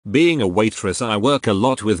Being a waitress, I work a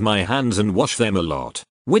lot with my hands and wash them a lot,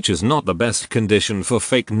 which is not the best condition for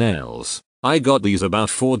fake nails. I got these about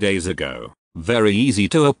 4 days ago. Very easy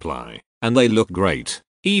to apply, and they look great,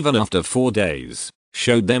 even after 4 days.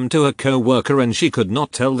 Showed them to a coworker and she could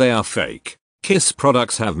not tell they are fake. Kiss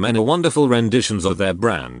products have many wonderful renditions of their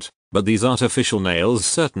brand, but these artificial nails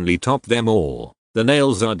certainly top them all. The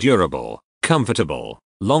nails are durable, comfortable,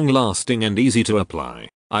 long-lasting and easy to apply.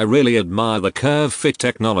 I really admire the curve fit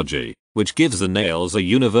technology, which gives the nails a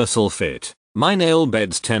universal fit. My nail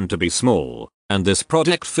beds tend to be small, and this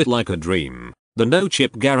product fit like a dream. The no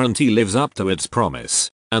chip guarantee lives up to its promise,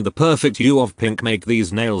 and the perfect hue of pink make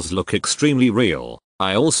these nails look extremely real.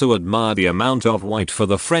 I also admire the amount of white for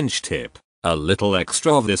the French tip. A little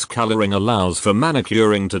extra of this coloring allows for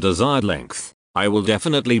manicuring to desired length. I will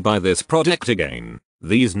definitely buy this product again.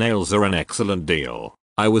 These nails are an excellent deal.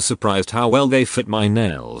 I was surprised how well they fit my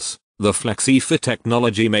nails. The flexi-fit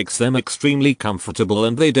technology makes them extremely comfortable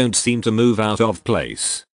and they don't seem to move out of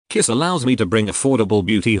place. Kiss allows me to bring affordable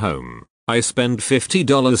beauty home. I spend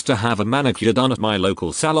 $50 to have a manicure done at my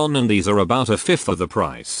local salon and these are about a fifth of the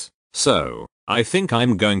price. So, I think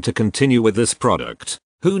I'm going to continue with this product.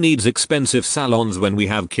 Who needs expensive salons when we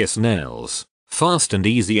have Kiss nails? Fast and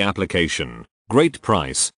easy application, great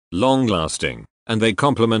price, long lasting, and they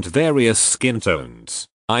complement various skin tones.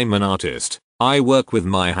 I'm an artist. I work with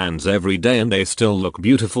my hands every day and they still look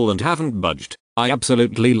beautiful and haven't budged. I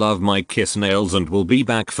absolutely love my Kiss nails and will be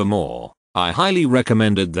back for more. I highly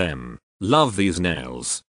recommended them. Love these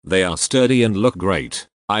nails. They are sturdy and look great.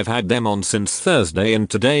 I've had them on since Thursday and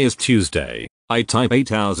today is Tuesday. I type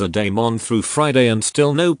 8 hours a day on through Friday and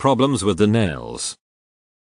still no problems with the nails.